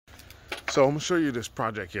So I'm gonna show you this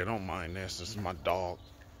project here. Don't mind this. This is my dog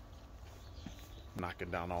knocking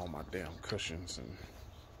down all my damn cushions. And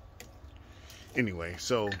anyway,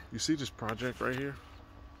 so you see this project right here?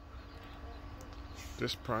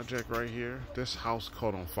 This project right here, this house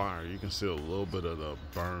caught on fire. You can see a little bit of the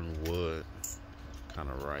burned wood kind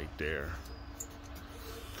of right there.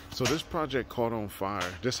 So this project caught on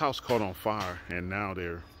fire. This house caught on fire, and now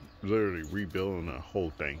they're literally rebuilding the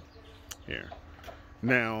whole thing here.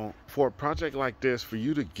 Now, for a project like this, for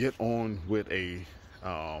you to get on with a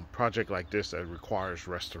project like this that requires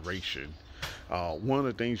restoration, one of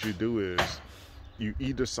the things you do is you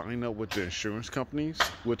either sign up with the insurance companies,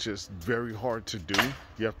 which is very hard to do.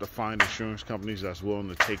 You have to find insurance companies that's willing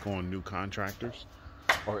to take on new contractors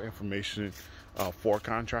or information for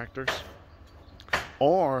contractors.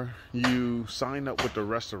 Or you sign up with the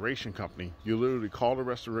restoration company. You literally call the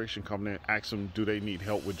restoration company and ask them, do they need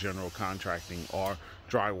help with general contracting or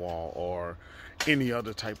drywall or any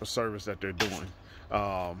other type of service that they're doing.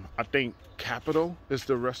 I think Capital is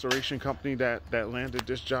the restoration company that landed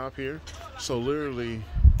this job here. So literally,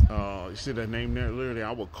 you see that name there? Literally,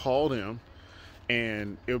 I would call them,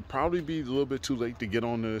 and it would probably be a little bit too late to get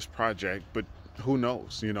onto this project, but who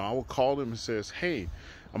knows? You know, I would call them and says, hey,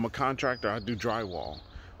 I'm a contractor, I do drywall.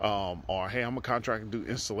 Or hey, I'm a contractor, I do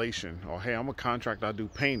installation. Or hey, I'm a contractor, I do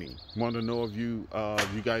painting. Want to know if you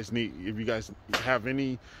guys have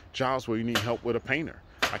any jobs where you need help with a painter.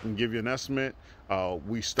 I can give you an estimate.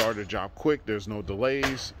 We start a job quick, there's no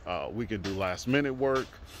delays. We can do last minute work.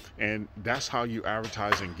 And that's how you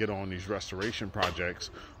advertise and get on these restoration projects,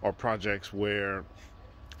 or projects where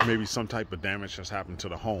maybe some type of damage has happened to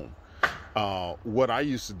the home. What I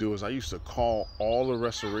used to do is I used to call all the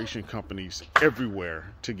restoration companies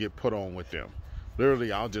everywhere to get put on with them.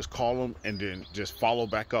 Literally, I'll just call them and then just follow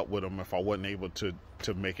back up with them if I wasn't able to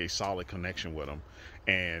make a solid connection with them.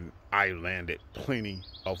 And I landed plenty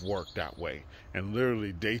of work that way. And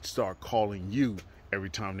literally, they start calling you every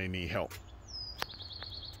time they need help.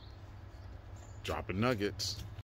 Dropping nuggets.